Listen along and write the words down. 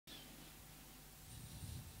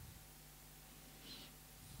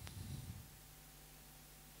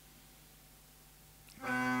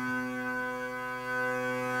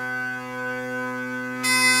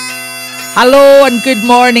Hello and good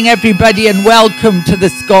morning everybody, and welcome to the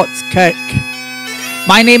Scots Kirk.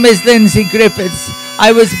 My name is Lindsay Griffiths.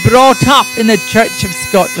 I was brought up in the Church of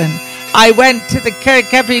Scotland. I went to the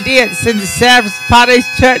kirk every day at St Serve's Parish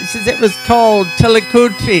Church, as it was called,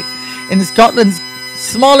 Tillicoultry, in Scotland's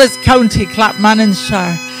smallest county,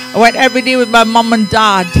 Clackmannanshire. I went every day with my mum and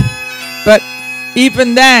dad, but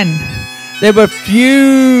even then there were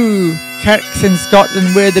few kirks in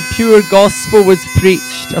Scotland where the pure gospel was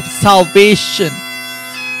preached of salvation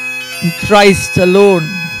in Christ alone,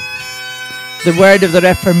 the word of the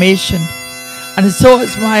Reformation. And so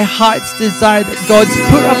it's my heart's desire that God's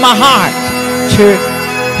put on my heart to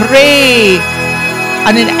pray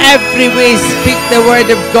and in every way speak the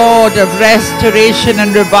word of God of restoration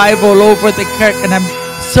and revival over the kirk. And I'm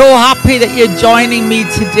so happy that you're joining me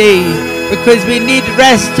today, because we need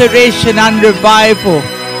restoration and revival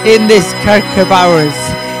in this kirk of ours.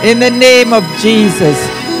 In the name of Jesus,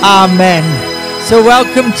 amen. So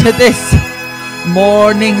welcome to this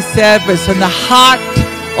morning service on the heart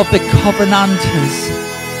of the Covenanters.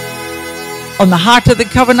 On the heart of the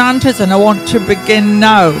Covenanters, and I want to begin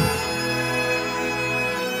now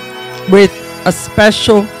with a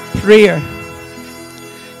special prayer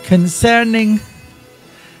concerning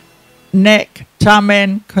Nek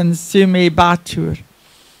Tamen Consume Batur,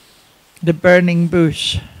 the burning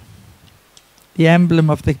bush, the emblem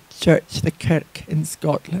of the church, the kirk in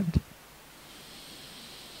Scotland.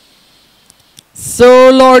 So,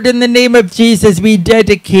 Lord, in the name of Jesus, we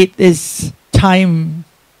dedicate this time,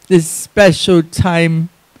 this special time,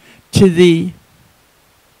 to Thee.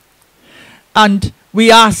 And we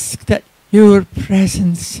ask that Your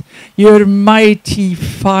presence, Your mighty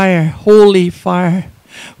fire, holy fire,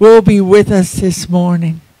 will be with us this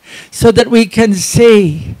morning, so that we can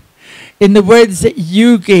say, in the words that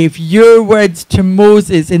You gave, Your words to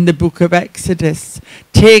Moses in the book of Exodus,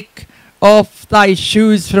 take off thy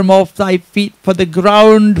shoes from off thy feet, for the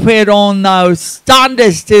ground whereon thou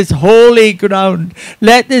standest is holy ground.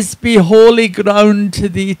 Let this be holy ground to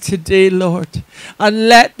Thee today, Lord. And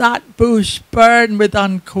let that bush burn with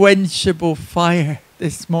unquenchable fire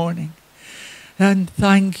this morning. And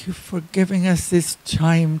thank You for giving us this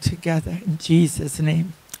time together. In Jesus'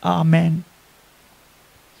 name, amen.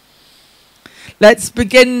 Let's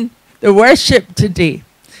begin the worship today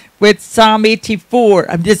with Psalm 84.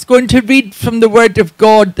 I'm just going to read from the Word of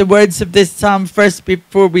God, the words of this psalm first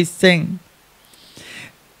before we sing.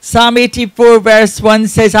 Psalm 84 verse 1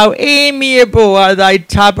 says, How amiable are Thy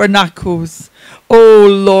tabernacles, O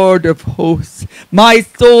Lord of hosts. My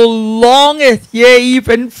soul longeth, yea,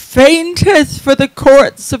 even fainteth for the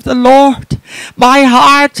courts of the Lord. My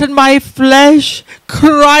heart and my flesh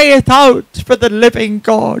crieth out for the living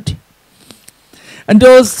God. And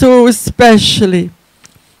also especially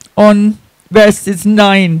on verses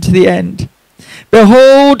 9 to the end.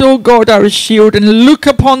 Behold, O God, our shield, and look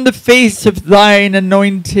upon the face of Thine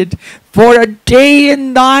anointed. For a day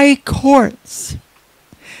in Thy courts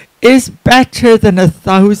is better than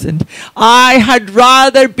 1,000. I had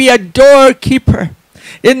rather be a doorkeeper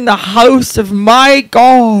in the house of my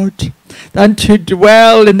God than to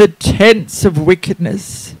dwell in the tents of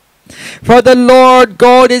wickedness. For the Lord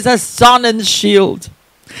God is a sun and shield.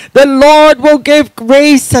 The Lord will give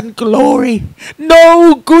grace and glory.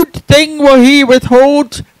 No good thing will He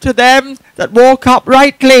withhold to them that walk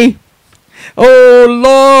uprightly. O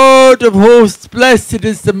Lord of hosts, blessed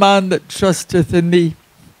is the man that trusteth in Thee.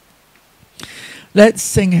 Let's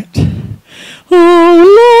sing it.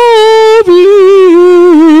 O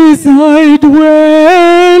lovely is Thy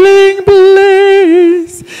dwelling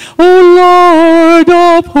place, O Lord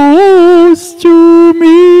of hosts, to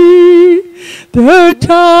me. The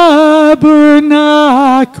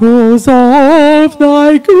tabernacles of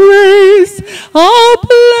Thy grace, how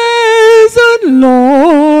pleasant,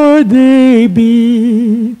 Lord, they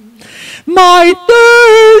be. My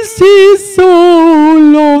thirsty soul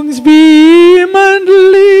longs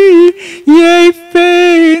vehemently, yea,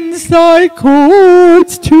 faints Thy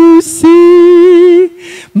courts to see.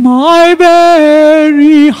 My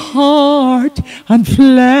very heart and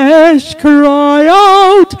flesh cry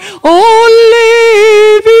out,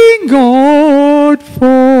 O living God,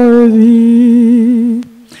 for Thee.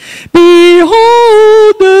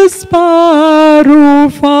 Behold, the sparrow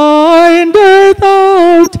findeth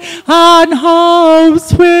out an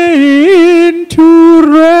house wherein to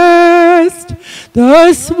rest.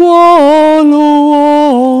 The swallow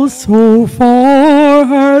also for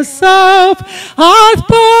herself hath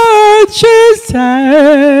purchased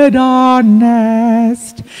a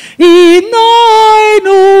nest in thine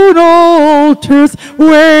own altars,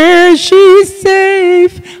 where she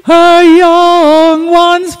safe her young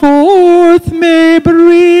ones forth may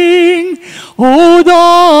bring. O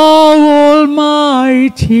thou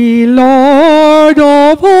almighty Lord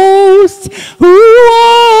of hosts, who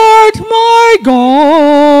art my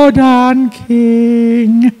God and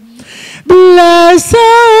King. Blessed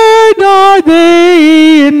are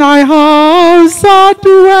they in thy house that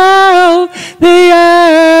dwell, they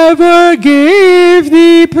ever give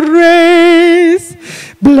thee praise.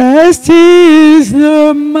 Blessed is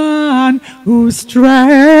the man whose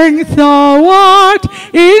strength thou art,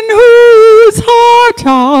 in whose heart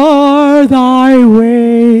are thy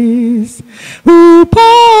ways, who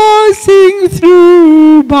passing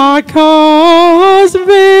through Bacchus'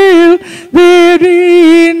 vale,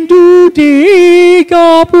 therein do dig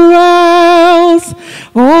up wells.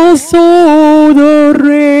 Also the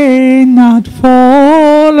rain that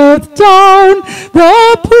falleth down,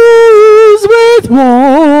 the pools with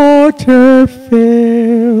water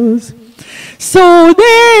fills. So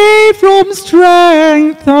they from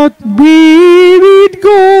strength that wearied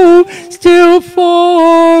go, still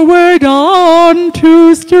forward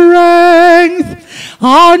unto strength,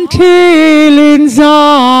 until in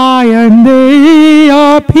Zion they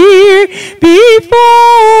appear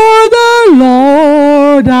before the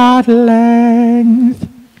Lord at length.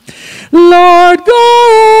 Lord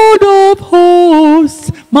God of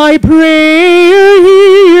hosts, my prayer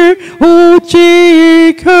hear, O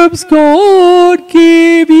Jacob's God,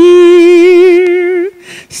 give ear.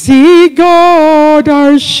 See God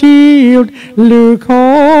our shield, look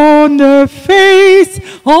on the face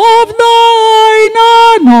of thine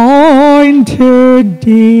anointed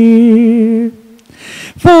dear.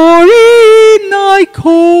 For in thy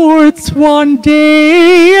courts one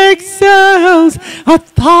day excels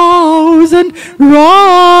 1,000,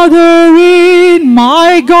 rather in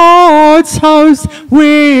my God's house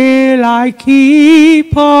will I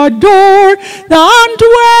keep a door than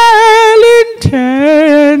dwell in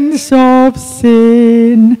tents of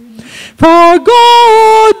sin. For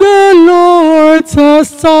God the Lord's a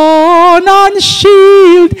sun and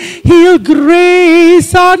shield, he'll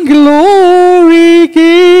grace and glory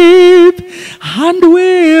give, and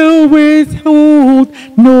will withhold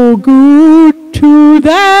no good to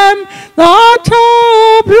them that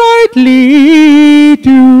uprightly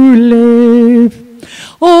do live.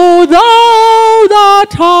 O thou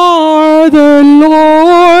that art the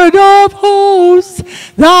Lord of hosts,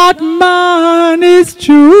 that man is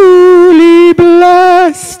truly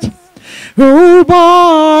blessed, who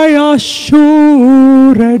by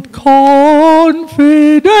assured confidence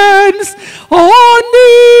on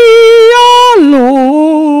thee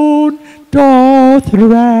alone doth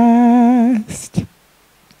rest.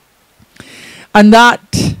 And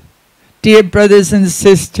that, dear brothers and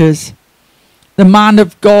sisters, the man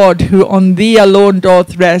of God who on thee alone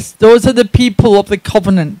doth rest, those are the people of the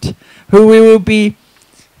covenant who we will be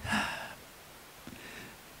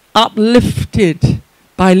uplifted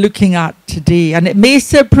by looking at today. And it may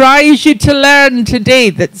surprise you to learn today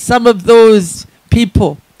that some of those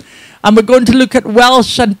people, and we're going to look at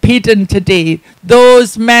Welsh and Pagan today,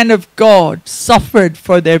 those men of God suffered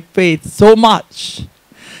for their faith so much,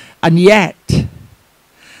 and yet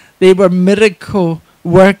they were miracle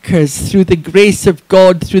workers through the grace of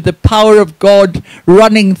God, through the power of God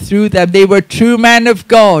running through them. They were true men of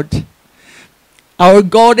God. Our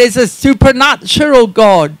God is a supernatural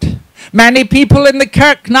God. Many people in the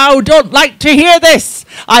Kirk now don't like to hear this.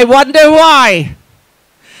 I wonder why.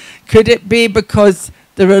 Could it be because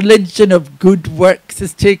the religion of good works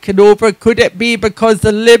has taken over? Could it be because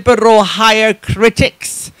the liberal higher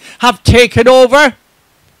critics have taken over?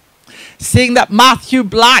 Seeing that Matthew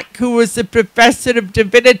Black, who was the professor of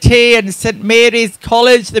divinity in St. Mary's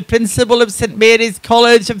College, the principal of St. Mary's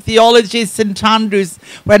College of Theology, St. Andrews,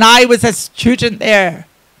 when I was a student there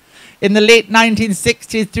in the late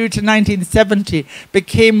 1960s through to 1970,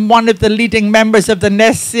 became one of the leading members of the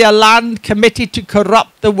Nessia Land Committee to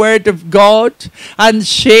corrupt the Word of God and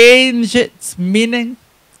change its meaning.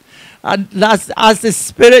 And as the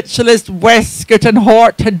spiritualist Westcott and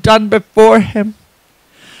Hort had done before him.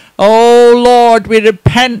 Oh Lord, we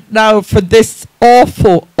repent now for this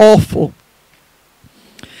awful, awful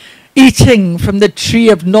eating from the tree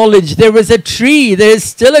of knowledge. There was a tree, there is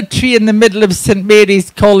still a tree in the middle of St.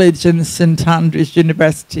 Mary's College and St. Andrews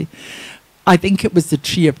University. I think it was the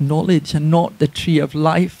tree of knowledge and not the tree of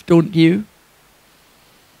life, don't you?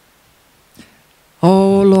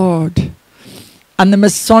 Oh Lord. And the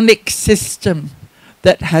Masonic system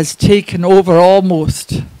that has taken over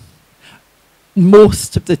almost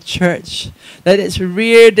most of the church, that it's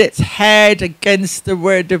reared its head against the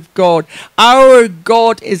word of God. Our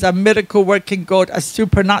God is a miracle working God, a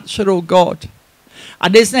supernatural God.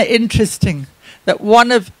 And isn't it interesting that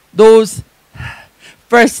one of those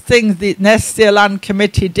first things the Necessary Land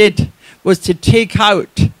Committee did was to take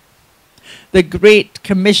out the Great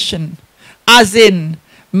Commission, as in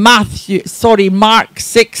Mark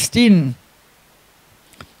 16.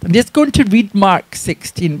 I'm just going to read Mark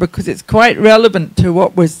 16 because it's quite relevant to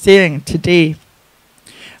what we're saying today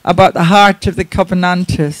about the heart of the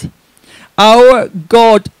Covenanters. Our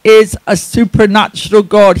God is a supernatural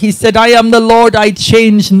God. He said, I am the Lord, I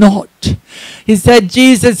change not. He said,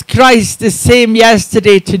 Jesus Christ, the same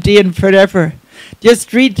yesterday, today, and forever.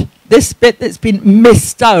 Just read this bit that's been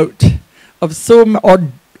missed out of or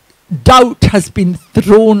doubt has been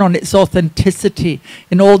thrown on its authenticity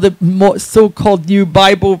in all the so-called new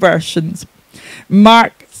Bible versions.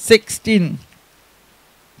 Mark 16.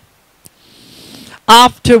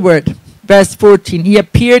 Afterward, verse 14, he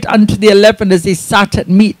appeared unto the 11 as they sat at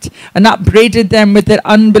meat, and upbraided them with their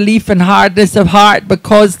unbelief and hardness of heart,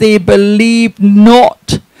 because they believed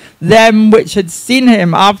not them which had seen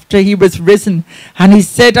him after he was risen. And he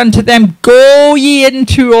said unto them, go ye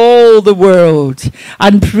into all the world,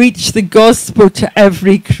 and preach the gospel to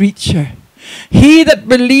every creature. He that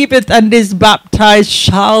believeth and is baptized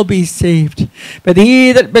shall be saved, but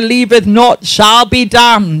he that believeth not shall be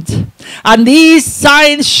damned. And these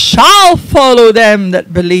signs shall follow them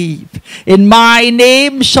that believe. In my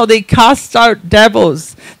name shall they cast out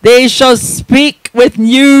devils. They shall speak with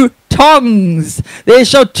new tongues. They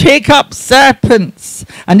shall take up serpents.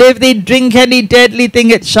 And if they drink any deadly thing,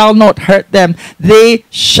 it shall not hurt them. They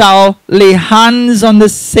shall lay hands on the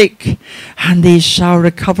sick, and they shall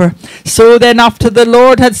recover. So then, after the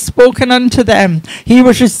Lord had spoken unto them, he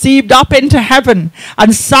was received up into heaven,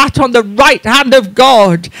 and sat on the right hand of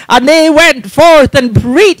God. And they went forth and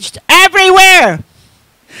preached everywhere,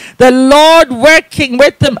 the Lord working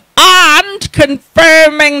with them and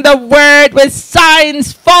confirming the word with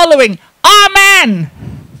signs following. Amen.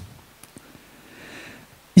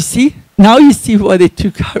 You see? Now you see why they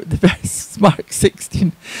took out the verse, Mark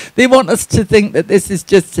 16. They want us to think that this is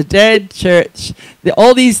just a dead church.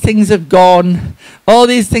 All these things have gone. All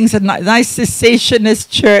these things are nice cessationist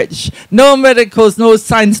church. No miracles, no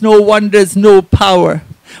signs, no wonders, no power.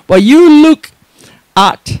 Well, you look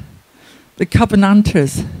at the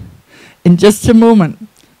Covenanters. In just a moment,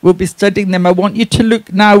 we'll be studying them. I want you to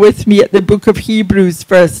look now with me at the book of Hebrews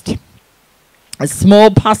first. A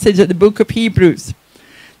small passage at the book of Hebrews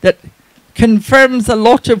that confirms a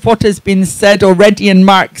lot of what has been said already in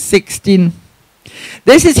Mark 16.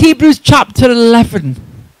 This is Hebrews chapter 11,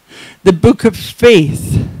 the book of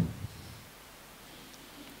faith.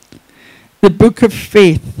 The book of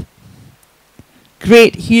faith.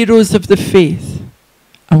 Great heroes of the faith.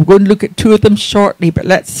 I'm going to look at two of them shortly, but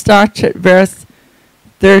let's start at verse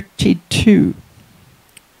 32.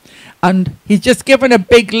 And he's just given a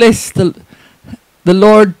big list, the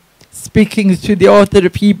Lord speaking to the author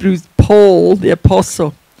of Hebrews, Paul, the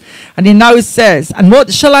apostle. And he now says, and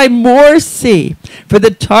what shall I more say? For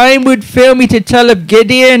the time would fail me to tell of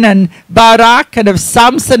Gideon and Barak and of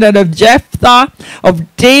Samson and of Jephthah,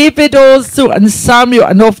 of David also and Samuel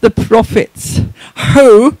and of the prophets,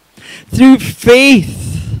 who through faith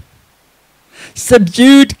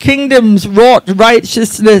subdued kingdoms, wrought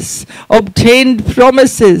righteousness, obtained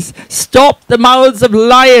promises, stopped the mouths of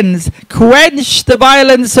lions, quenched the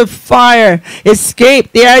violence of fire,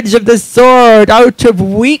 escaped the edge of the sword, out of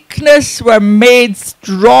weakness were made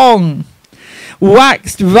strong,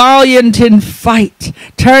 waxed valiant in fight,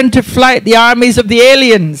 turned to flight the armies of the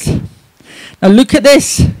aliens. Now look at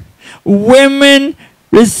this. Women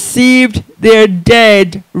received their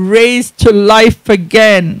dead raised to life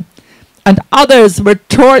again, and others were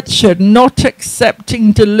tortured, not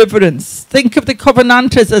accepting deliverance. Think of the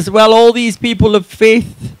Covenanters as well, all these people of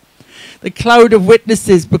faith, the cloud of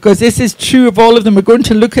witnesses, because this is true of all of them. We're going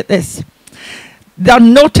to look at this. They're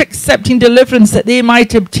not accepting deliverance that they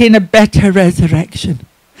might obtain a better resurrection.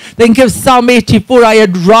 Think of Psalm 84, I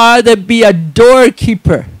had rather be a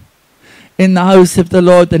doorkeeper in the house of the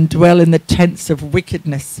Lord than dwell in the tents of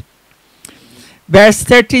wickedness. Verse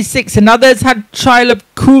 36, and others had trial of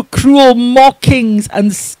cruel mockings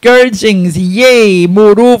and scourgings, yea,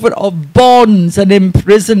 moreover of bonds and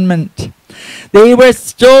imprisonment. They were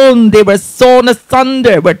stoned, they were sawn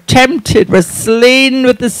asunder, were tempted, were slain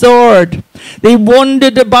with the sword. They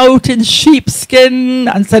wandered about in sheepskin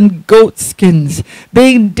and some goatskins,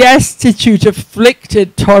 being destitute,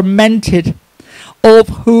 afflicted, tormented, of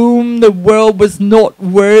whom the world was not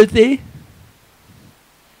worthy.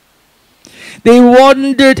 They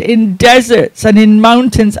wandered in deserts and in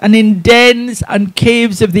mountains and in dens and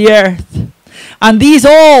caves of the earth. And these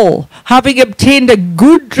all, having obtained a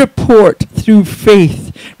good report through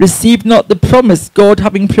faith, received not the promise, God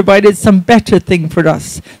having provided some better thing for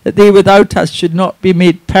us, that they without us should not be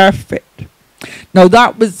made perfect. Now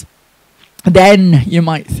that was then, you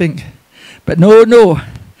might think. But no.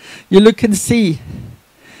 You look and see.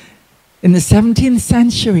 In the 17th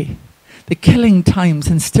century, the killing times,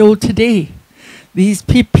 and still today, these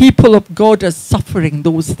people of God are suffering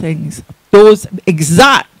those things, those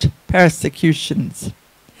exact persecutions.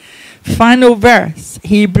 Final verse,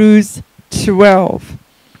 Hebrews 12,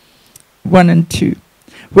 1 and 2.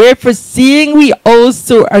 Wherefore, seeing we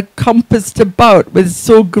also are compassed about with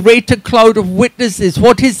so great a cloud of witnesses.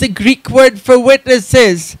 What is the Greek word for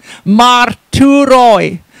witnesses?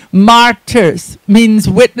 Marturoi. Martyrs means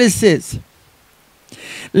witnesses.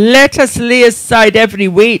 Let us lay aside every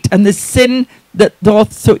weight and the sin that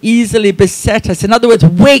doth so easily beset us. In other words,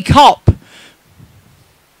 wake up.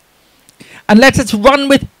 And let us run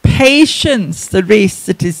with patience the race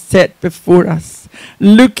that is set before us,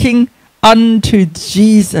 looking unto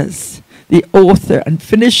Jesus, the author and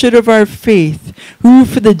finisher of our faith, who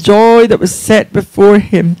for the joy that was set before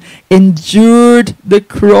him endured the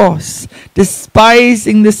cross,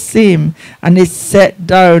 despising the same, and is set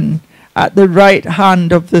down at the right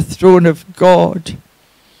hand of the throne of God.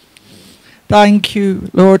 Thank you,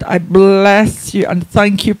 Lord. I bless you and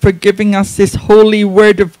thank you for giving us this holy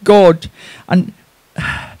word of God. And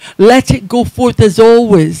let it go forth as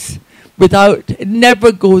always, it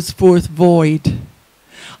never goes forth void.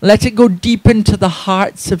 Let it go deep into the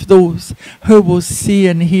hearts of those who will see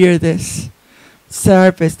and hear this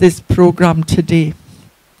service, this program today.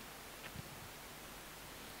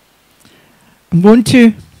 I'm going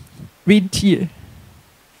to read to you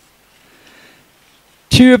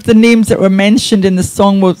two of the names that were mentioned in the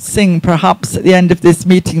song we'll sing perhaps at the end of this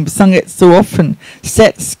meeting. We've sung it so often.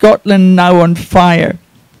 Set Scotland Now on Fire.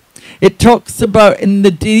 It talks about in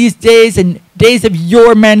these days and days of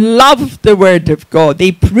yore, men loved the word of God.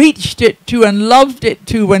 They preached it to and loved it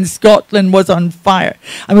to when Scotland was on fire.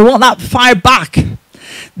 And we want that fire back.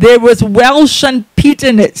 There was Welsh and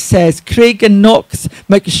Peden, it says, Craig and Knox,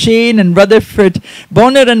 McShane and Rutherford,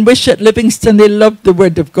 Bonner and Wishart, Livingston. They loved the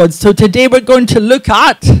word of God. So today we're going to look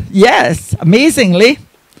at, yes, amazingly,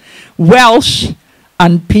 Welsh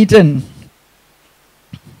and Peden.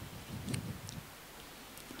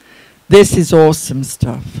 This is awesome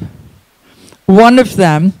stuff. One of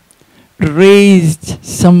them raised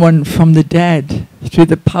someone from the dead through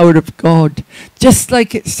the power of God. Just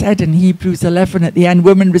like it said in Hebrews 11 at the end,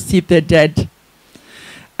 women received their dead.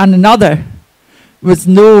 And another was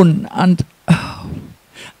known and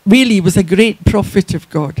really was a great prophet of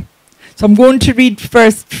God. So I'm going to read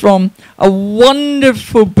first from a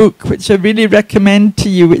wonderful book which I really recommend to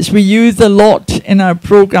you, which we use a lot in our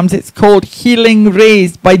programs. It's called Healing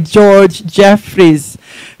Raised by George Jeffreys,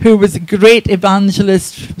 who was a great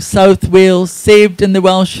evangelist from South Wales, saved in the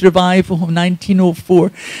Welsh revival of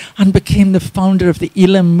 1904 and became the founder of the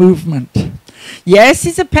Elim movement. Yes,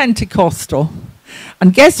 he's a Pentecostal.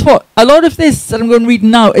 And guess what? A lot of this that I'm going to read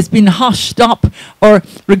now has been hushed up or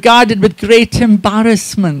regarded with great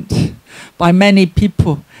embarrassment by many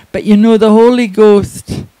people. But you know, the Holy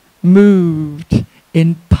Ghost moved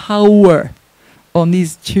in power on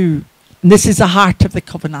these two. And this is the heart of the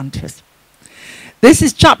Covenanters. This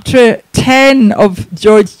is chapter 10 of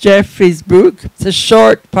George Jeffreys' book. It's a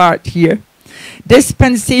short part here.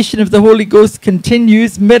 Dispensation of the Holy Ghost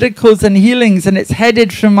continues, miracles and healings, and it's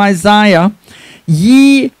headed from Isaiah.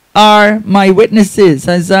 Ye are my witnesses.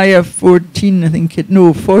 Isaiah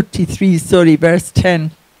 43, verse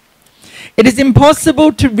 10. It is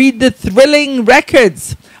impossible to read the thrilling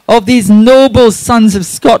records of these noble sons of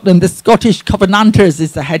Scotland. The Scottish Covenanters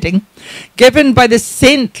is the heading, given by the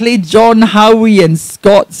saintly John Howie and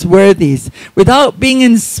Scots Worthies, without being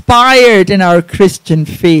inspired in our Christian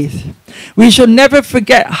faith. We shall never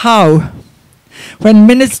forget how, when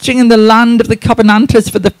ministering in the land of the Covenanters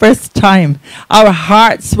for the first time, our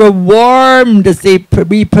hearts were warmed as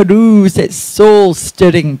we perused its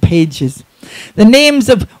soul-stirring pages. The names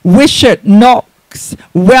of Wishart, Knox,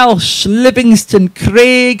 Welsh, Livingston,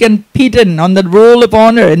 Craig and Peden on the roll of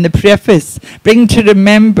honour in the preface bring to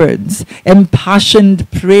remembrance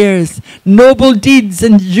impassioned prayers, noble deeds,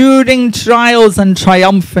 enduring trials and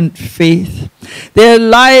triumphant faith. Their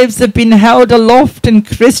lives have been held aloft in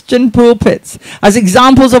Christian pulpits as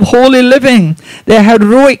examples of holy living, their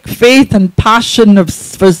heroic faith and passion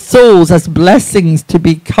for souls as blessings to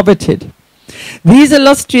be coveted. These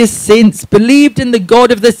illustrious saints believed in the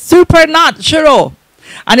God of the supernatural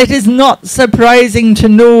And it is not surprising to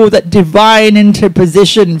know that divine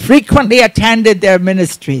interposition frequently attended their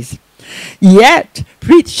ministries. Yet,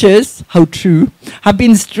 preachers, how true, have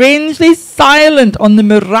been strangely silent on the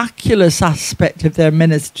miraculous aspect of their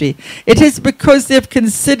ministry. Because they have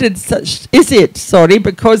considered such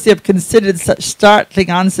startling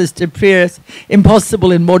answers to prayers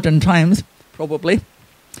impossible in modern times? Probably.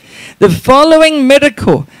 The following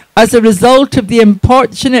miracle, as a result of the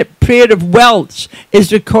importunate prayer of Welch,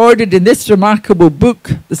 is recorded in this remarkable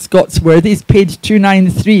book, The Scots Worthies, page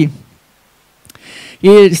 293.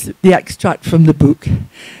 Here's the extract from the book.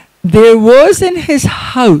 There was in his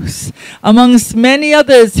house, amongst many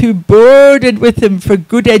others who boarded with him for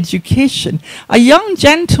good education, a young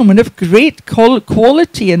gentleman of great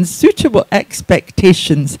quality and suitable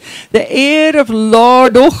expectations, the heir of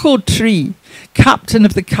Lord Ochiltree, captain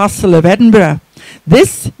of the Castle of Edinburgh.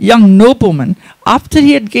 This young nobleman, after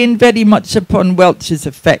he had gained very much upon Welch's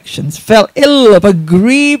affections, fell ill of a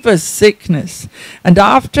grievous sickness, and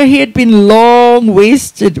after he had been long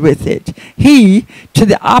wasted with it, he, to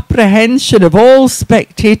the apprehension of all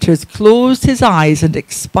spectators, closed his eyes and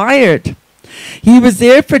expired. He was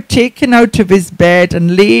therefore taken out of his bed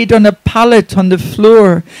and laid on a pallet on the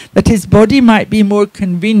floor, that his body might be more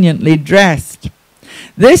conveniently dressed.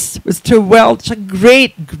 This was to Welch a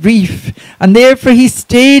great grief, and therefore he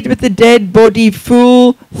stayed with the dead body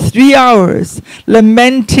full 3 hours,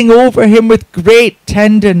 lamenting over him with great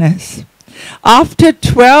tenderness. After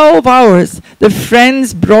 12 hours, the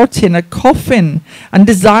friends brought in a coffin, and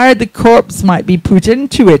desired the corpse might be put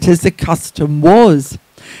into it, as the custom was.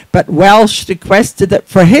 But Welch requested that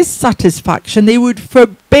for his satisfaction they would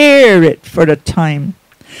forbear it for a time.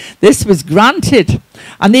 This was granted,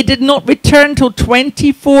 and they did not return till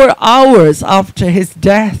 24 hours after his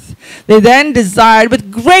death. They then desired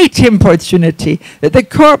with great importunity that the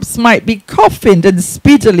corpse might be coffined and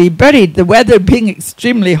speedily buried, the weather being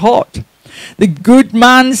extremely hot. The good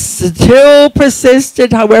man still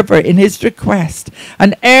persisted, however, in his request,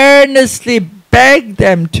 and earnestly begged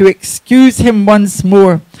them to excuse him once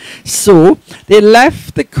more. So they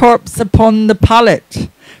left the corpse upon the pallet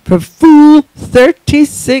for full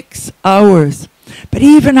 36 hours. But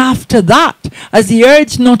even after that, as he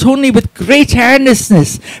urged not only with great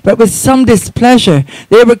earnestness, but with some displeasure,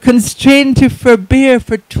 they were constrained to forbear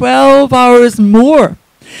for 12 hours more.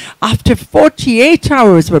 After 48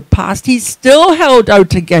 hours were passed, he still held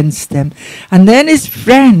out against them. And then his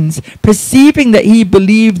friends, perceiving that he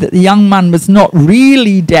believed that the young man was not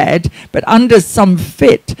really dead, but under some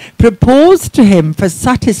fit, proposed to him for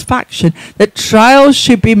satisfaction that trials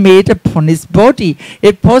should be made upon his body,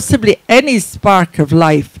 if possibly any spark of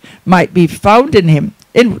life might be found in him,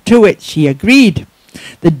 to which he agreed.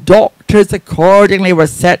 The doctors accordingly were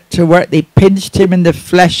set to work. They pinched him in the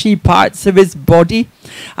fleshy parts of his body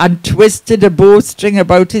and twisted a bowstring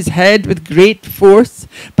about his head with great force,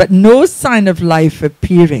 but no sign of life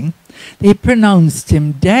appearing, they pronounced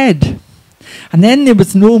him dead. And then there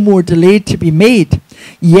was no more delay to be made.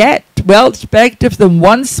 Yet Welch begged of them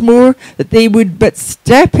once more that they would but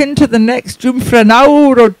step into the next room for an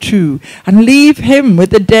hour or two and leave him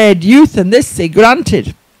with the dead youth, and this they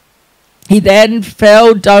granted. He then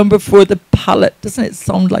fell down before the pallet, doesn't it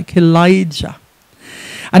sound like Elijah,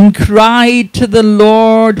 and cried to the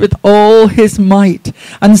Lord with all his might.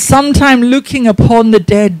 And sometime looking upon the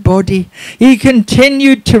dead body, he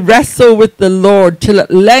continued to wrestle with the Lord, till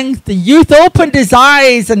at length the youth opened his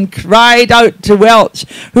eyes and cried out to Welch,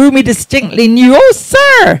 whom he distinctly knew, "Oh,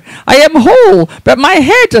 sir, I am whole, but my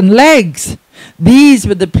head and legs." These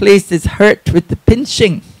were the places hurt with the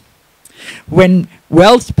pinching. When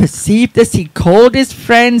Welch perceived this, he called his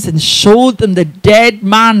friends and showed them the dead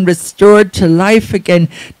man restored to life again,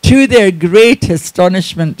 to their great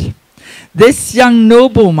astonishment. This young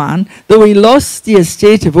nobleman, though he lost the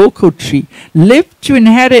estate of Ochiltree, lived to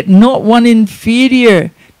inherit not one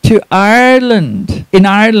inferior to Ireland, in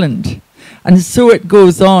Ireland. And so it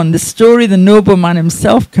goes on. The story the nobleman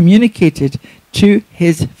himself communicated to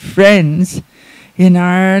his friends in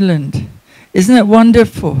Ireland. Isn't it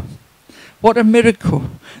wonderful? What a miracle,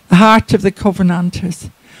 the heart of the Covenanters.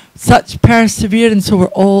 Such perseverance over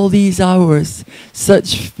all these hours,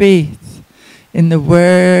 such faith in the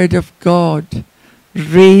word of God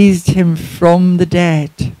raised him from the dead.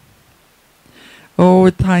 Oh,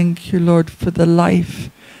 thank you, Lord, for the life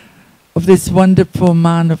of this wonderful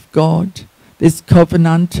man of God, this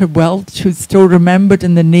Covenanter Welch, who's still remembered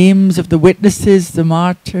in the names of the witnesses, the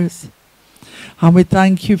martyrs. And we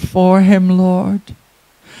thank you for him, Lord.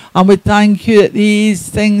 And we thank you that these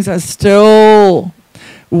things are still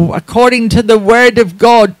according to the word of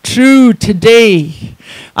God, true today.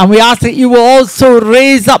 And we ask that you will also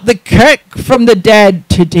raise up the Kirk from the dead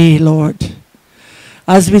today, Lord.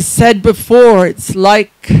 As we said before, it's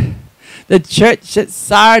like the church at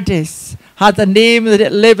Sardis hath a name that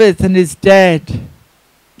it liveth and is dead.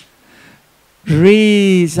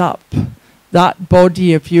 Raise up that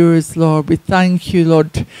body of yours, Lord. We thank you,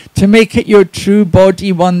 Lord, to make it your true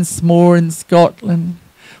body once more in Scotland.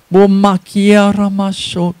 Bomakia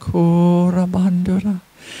ramashoko rabandura.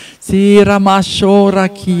 Si ramashora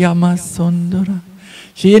kiyamasundura.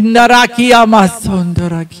 Shindara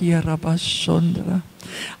kiyamasundura kiyarabashundura.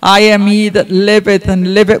 I am he that liveth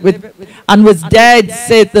and liveth with and was dead,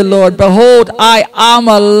 saith the Lord. Behold, I am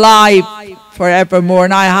alive forevermore,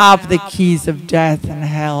 and I have the keys of death and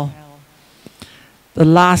hell. The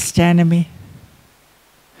last enemy.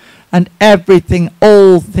 And everything,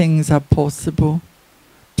 all things are possible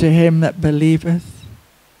to him that believeth.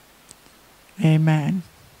 Amen.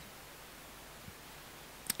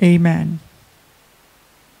 Amen.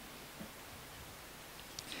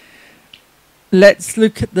 Let's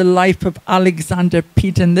look at the life of Alexander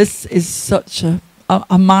Peden. This is such a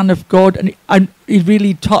man of God, and he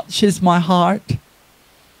really touches my heart.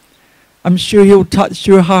 I'm sure he'll touch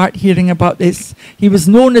your heart hearing about this. He was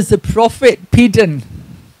known as the prophet Peden.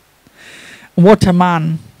 What a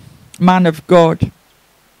man of God.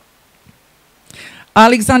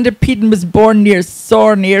 Alexander Peden was born near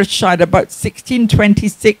Sorn, Ayrshire, about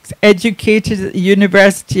 1626, educated at the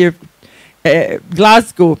University of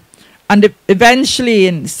Glasgow. And eventually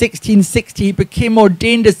in 1660 he became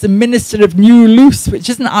ordained as the minister of New Luce, which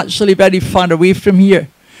isn't actually very far away from here.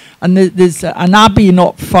 And there's an abbey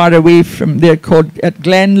not far away from there called at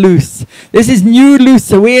Glenluce. This is New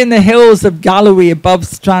Luce, away in the hills of Galloway above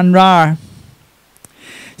Stranraer.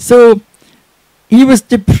 So he was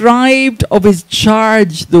deprived of his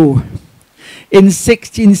charge, though, in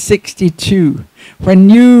 1662, when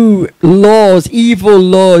new laws, evil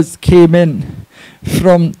laws came in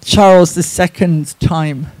from Charles II's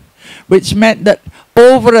time, which meant that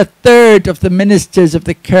over a third of the ministers of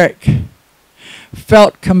the Kirk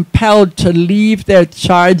felt compelled to leave their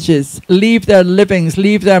charges, leave their livings,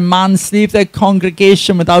 leave their manse, leave their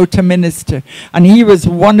congregation without a minister. And he was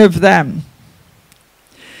one of them.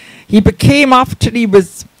 He became, after he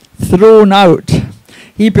was thrown out,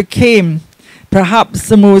 he became perhaps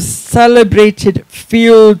the most celebrated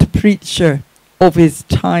field preacher of his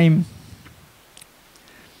time.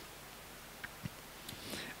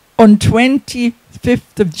 On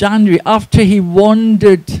 25th of January, after he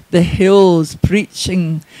wandered the hills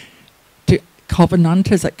preaching to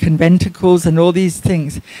Covenanters at conventicles and all these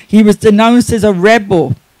things, he was denounced as a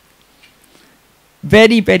rebel.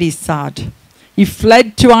 Very, very sad. He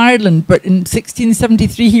fled to Ireland, but in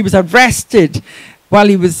 1673 he was arrested while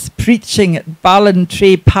he was preaching at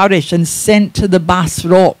Ballantrae Parish and sent to the Bass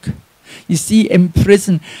Rock. You see, in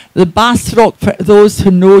prison, the Bass Rock, for those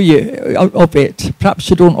who know of it, perhaps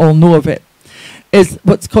you don't all know of it, is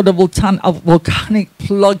what's called a volcanic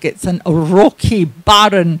plug. It's a rocky,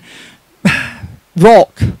 barren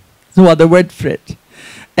rock. There's no other word for it.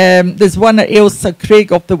 There's one at Ailsa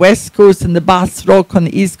Craig off the west coast and the Bass Rock on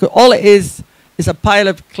the east coast. All it is a pile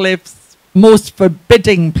of cliffs, most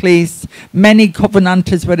forbidding place. Many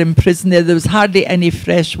Covenanters were imprisoned there. There was hardly any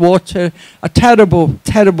fresh water. A terrible,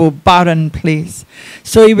 terrible, barren place.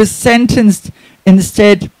 So he was sentenced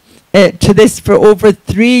instead to this for over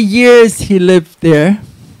 3 years he lived there.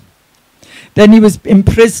 Then he was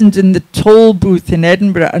imprisoned in the toll booth in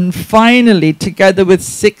Edinburgh, and finally, together with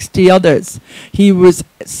 60 others, he was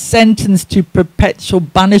sentenced to perpetual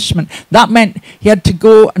banishment. That meant he had to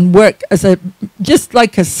go and work as just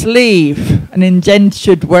like a slave, an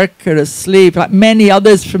indentured worker, a slave, like many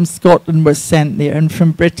others from Scotland were sent there and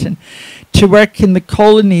from Britain, to work in the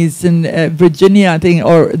colonies in Virginia, I think,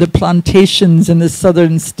 or the plantations in the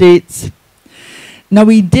southern states. Now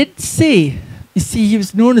he did say, you see, he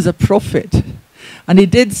was known as a prophet. And he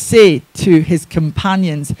did say to his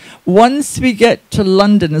companions, once we get to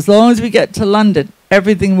London, as long as we get to London,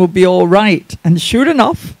 everything will be all right. And sure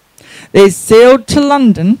enough, they sailed to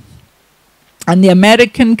London, and the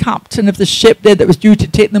American captain of the ship there that was due to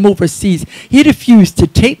take them overseas, he refused to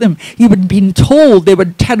take them. He had been told they were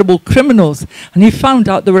terrible criminals. And he found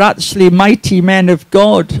out they were actually mighty men of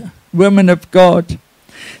God, women of God.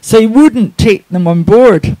 So he wouldn't take them on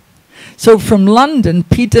board. So from London,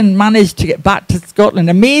 Peden managed to get back to Scotland.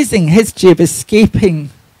 Amazing history of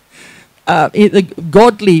escaping. The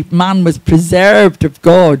godly man was preserved of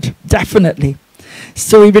God, definitely.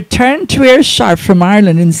 So he returned to Ayrshire from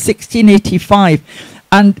Ireland in 1685.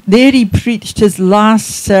 And there he preached his last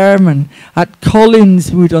sermon at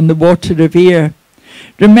Collinswood on the Water of Ayr.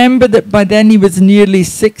 Remember that by then he was nearly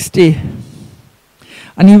 60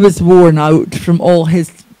 and he was worn out from all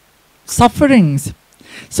his sufferings.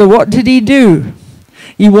 So what did he do?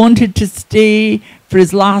 He wanted to stay for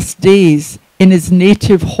his last days in his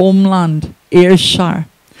native homeland, Ayrshire.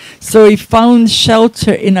 So he found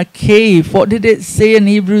shelter in a cave. What did it say in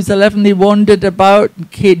Hebrews 11? They wandered about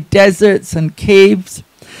deserts and caves.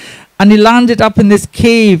 And he landed up in this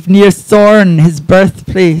cave near Thorn, his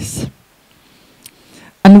birthplace.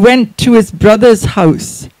 And went to his brother's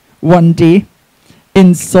house one day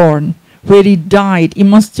in Thorn, where he died. He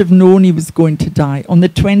must have known he was going to die. On the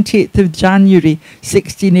 28th of January,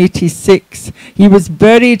 1686, he was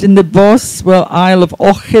buried in the Boswell Isle of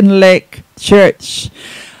Auchinleck Church.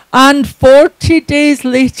 And 40 days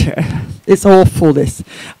later, it's awful this,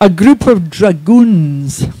 a group of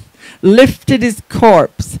dragoons lifted his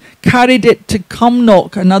corpse, carried it to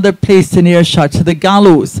Cumnock, another place in Ayrshire, to the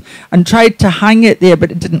gallows, and tried to hang it there,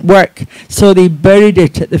 but it didn't work. So they buried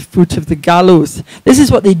it at the foot of the gallows. This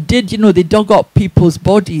is what they did, you know, they dug up people's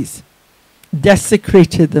bodies,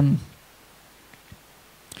 desecrated them.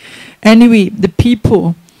 Anyway, the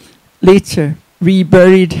people later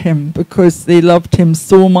reburied him because they loved him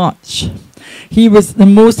so much. He was the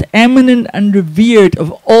most eminent and revered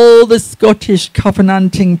of all the Scottish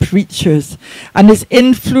covenanting preachers, and his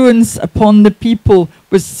influence upon the people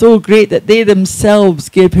was so great that they themselves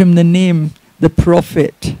gave him the name the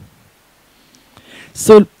prophet.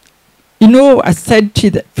 So, you know, I said to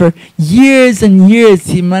you that for years and years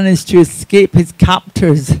he managed to escape his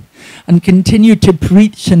captors and continue to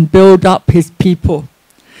preach and build up his people.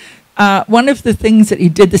 One of the things that he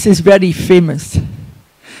did, this is very famous,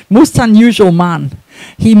 most unusual man,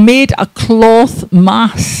 he made a cloth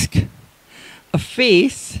mask, a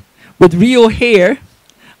face with real hair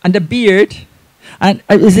and a beard, and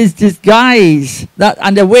it was his disguise, that,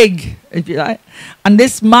 and a wig, if you like. And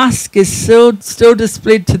this mask is still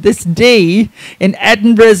displayed to this day in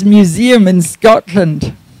Edinburgh's museum in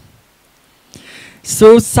Scotland.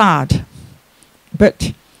 So sad.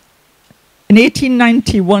 But in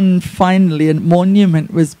 1891, finally, a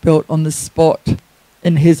monument was built on the spot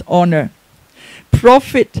in his honor.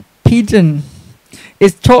 Prophet Peden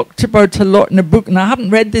is talked about a lot in a book, and I haven't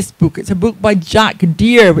read this book. It's a book by Jack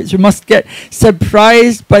Deere, which you must get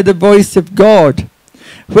Surprised by the Voice of God,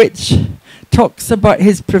 which talks about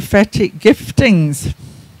his prophetic giftings.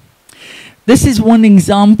 This is one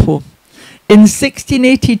example. In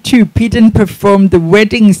 1682, Peden performed the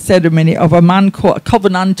wedding ceremony of a man called a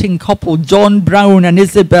covenanting couple, John Brown and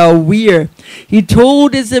Isabel Weir. He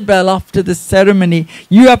told Isabel after the ceremony,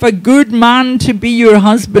 "You have a good man to be your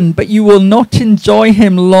husband, but you will not enjoy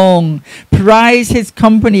him long. Prize his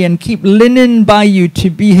company and keep linen by you to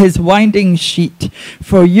be his winding sheet,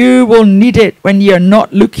 for you will need it when you are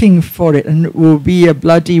not looking for it, and it will be a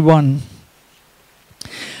bloody one."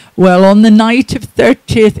 Well, on the night of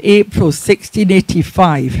 30th April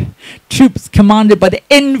 1685, troops commanded by the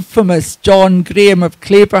infamous John Graham of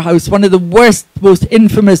Claverhouse, one of the worst, most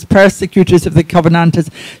infamous persecutors of the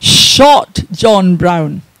Covenanters, shot John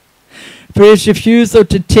Brown for his refusal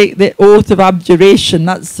to take the oath of abjuration.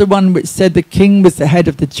 That's the one which said the king was the head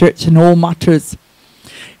of the church in all matters.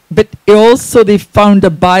 But also they found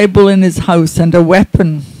a Bible in his house and a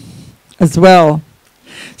weapon as well.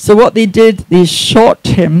 So what they did, they shot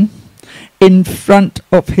him in front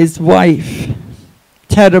of his wife.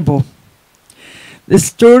 Terrible. The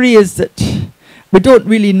story is that we don't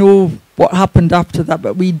really know what happened after that,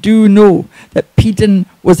 but we do know that Peden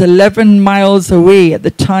was 11 miles away at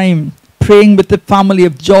the time, praying with the family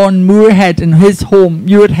of John Moorhead in his home,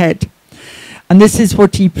 Muirhead. And this is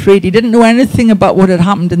what he prayed. He didn't know anything about what had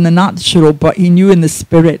happened in the natural, but he knew in the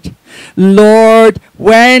spirit. "Lord,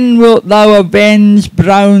 when wilt thou avenge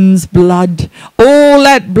Brown's blood? Oh,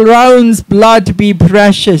 let Brown's blood be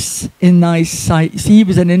precious in thy sight." See, he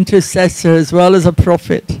was an intercessor as well as a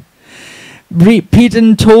prophet.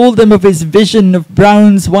 Peden told them of his vision of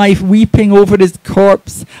Brown's wife weeping over his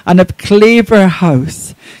corpse and of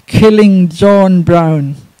Claverhouse killing John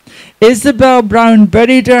Brown. Isabel Brown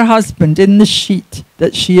buried her husband in the sheet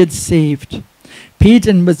that she had saved.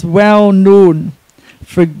 Peden was well known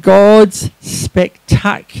for God's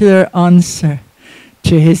spectacular answer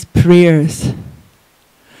to his prayers.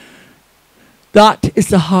 That is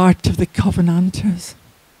the heart of the Covenanters.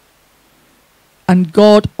 And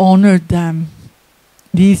God honored them.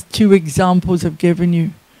 These two examples I've given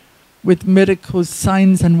you, with miracles,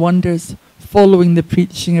 signs and wonders, following the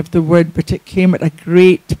preaching of the word, but it came at a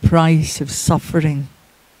great price of suffering.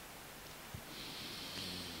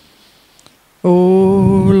 Oh,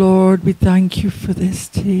 Lord, we thank you for this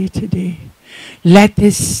day today. Let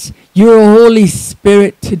this, your Holy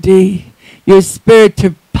Spirit today, your spirit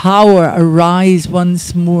of power arise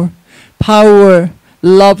once more. Power,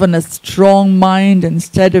 love, and a strong mind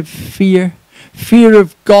instead of fear. Fear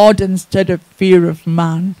of God instead of fear of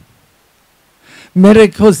man.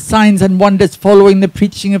 Miracles, signs, and wonders following the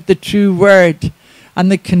preaching of the true word and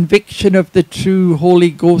the conviction of the true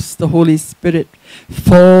Holy Ghost, the Holy Spirit,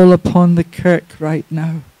 fall upon the kirk right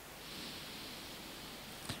now.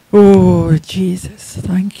 Oh, Jesus,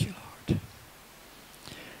 thank you, Lord.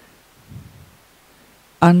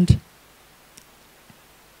 And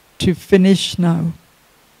to finish now,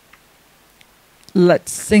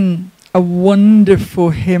 let's sing a wonderful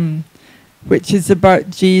hymn which is about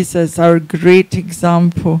Jesus, our great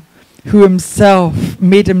example, who himself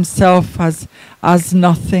made himself as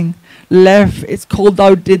nothing. It's called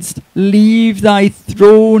Thou Didst Leave Thy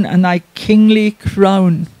Throne and Thy Kingly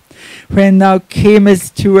Crown when Thou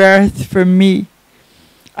camest to earth for me.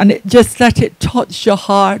 And just let it touch your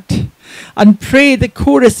heart. And pray the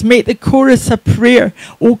chorus, make the chorus a prayer.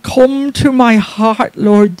 Oh, come to my heart,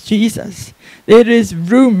 Lord Jesus. There is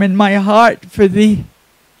room in my heart for thee.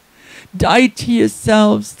 Die to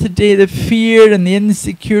yourselves today, the fear and the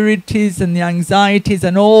insecurities and the anxieties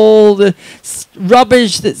and all the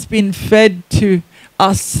rubbish that's been fed to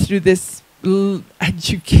us through this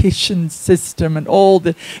education system and all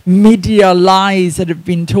the media lies that have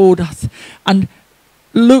been told us. And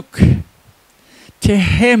look to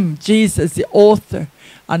him, Jesus, the author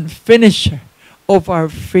and finisher of our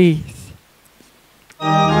faith.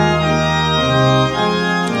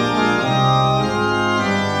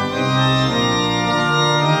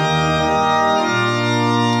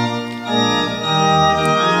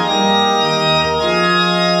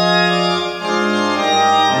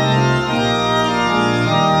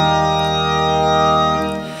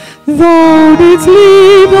 Thou didst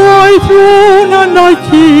leave thy throne and thy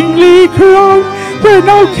kingly crown when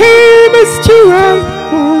thou camest to earth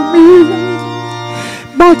for me.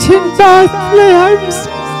 But in Bethlehem's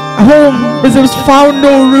home there was found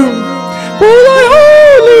no room for thy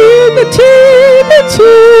holy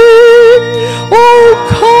nativity. Oh,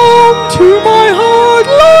 come to my heart,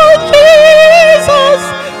 Lord Jesus.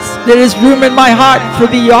 There is room in my heart for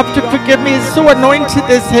thee. You have to forgive me. It's so anointed,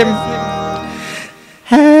 this hymn.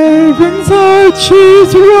 Heaven's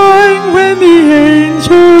arches rang when the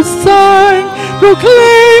angels sang,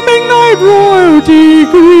 proclaiming thy royal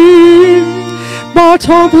degree. But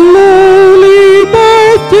of lowly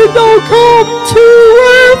birth did thou come to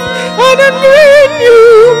earth, and in great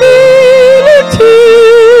humility.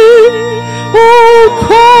 Oh,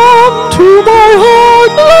 come to my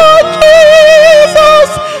heart, Lord Jesus.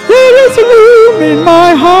 There is room in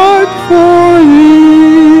my heart for thee.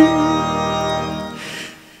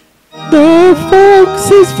 The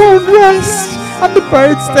foxes found rest, and the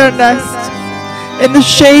birds their nest in the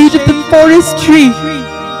shade of the forest tree.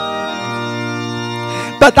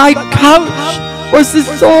 But thy couch was the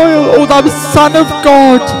soil, O thou Son of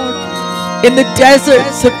God, in the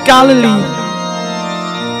deserts of Galilee.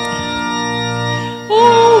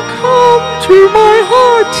 Oh, come to my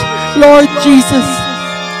heart, Lord Jesus.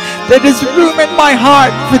 There is room in my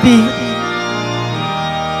heart for thee.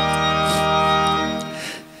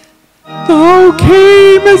 Thou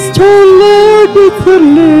camest, O Lord, with the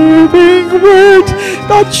living word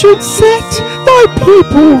that should set thy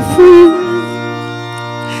people free.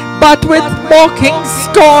 But with mocking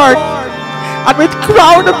scorn and with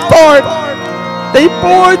crown of thorn they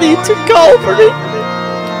bore thee to Calvary.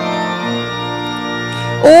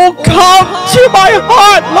 Oh, come to my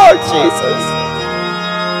heart, Lord Jesus.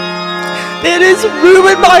 There is room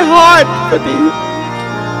in my heart for thee.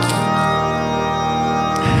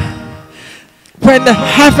 When the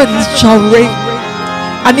heavens shall ring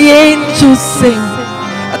and the angels sing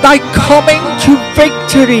at thy coming to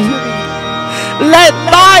victory, let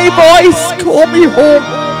thy voice call me home,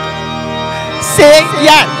 saying,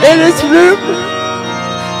 yet there is room.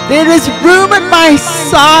 There is room in my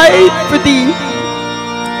side for thee.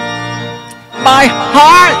 My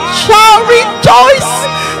heart shall rejoice,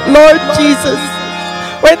 Lord Jesus,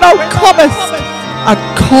 when thou comest and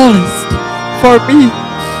callest for me.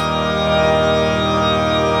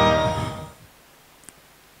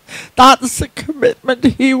 That's the commitment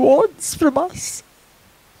he wants from us.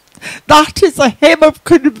 That is a hymn of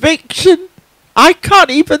conviction. I can't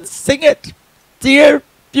even sing it. Dear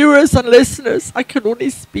viewers and listeners, I can only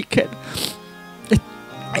speak it. It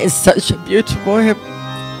is such a beautiful hymn.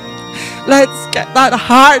 Let's get that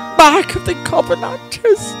heart back of the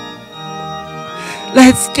Covenanters.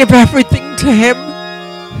 Let's give everything to him.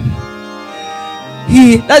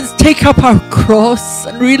 Let's take up our cross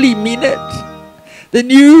and really mean it.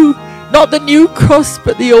 Not the new cross,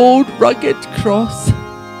 but the old rugged cross.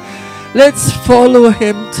 Let's follow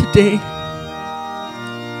him today.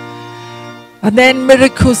 And then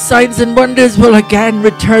miracles, signs and wonders will again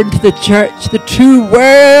return to the church. The true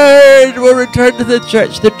word will return to the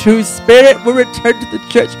church. The true spirit will return to the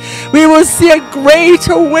church. We will see a great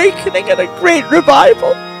awakening and a great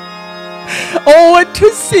revival. Oh,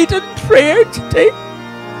 intercede in prayer today.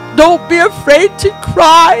 Don't be afraid to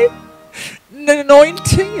cry. The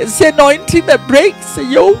anointing is the anointing that breaks the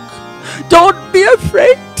yoke. Don't be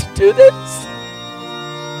afraid to do this.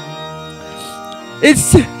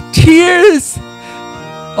 It's tears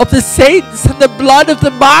of the saints and the blood of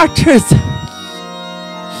the martyrs,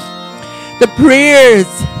 the prayers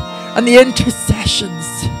and the intercessions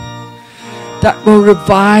that will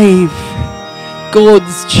revive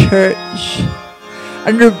God's church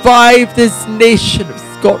and revive this nation of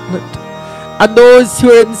Scotland and those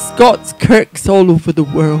who are in Scots Kirks all over the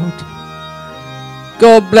world.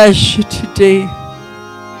 God bless you today.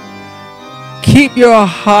 Keep your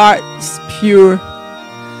hearts pure.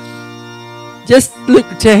 Just look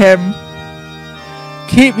to him.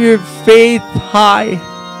 Keep your faith high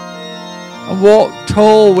and walk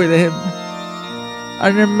tall with him.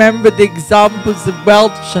 And remember the examples of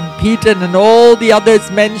Welch and Peden and all the others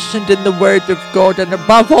mentioned in the Word of God. And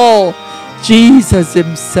above all, Jesus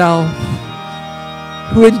himself,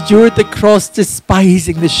 who endured the cross,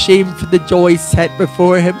 despising the shame for the joy set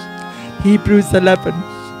before him. Hebrews 11.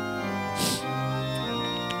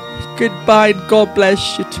 Goodbye and God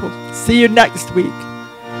bless you too. See you next week.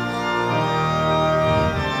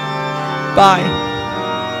 Bye.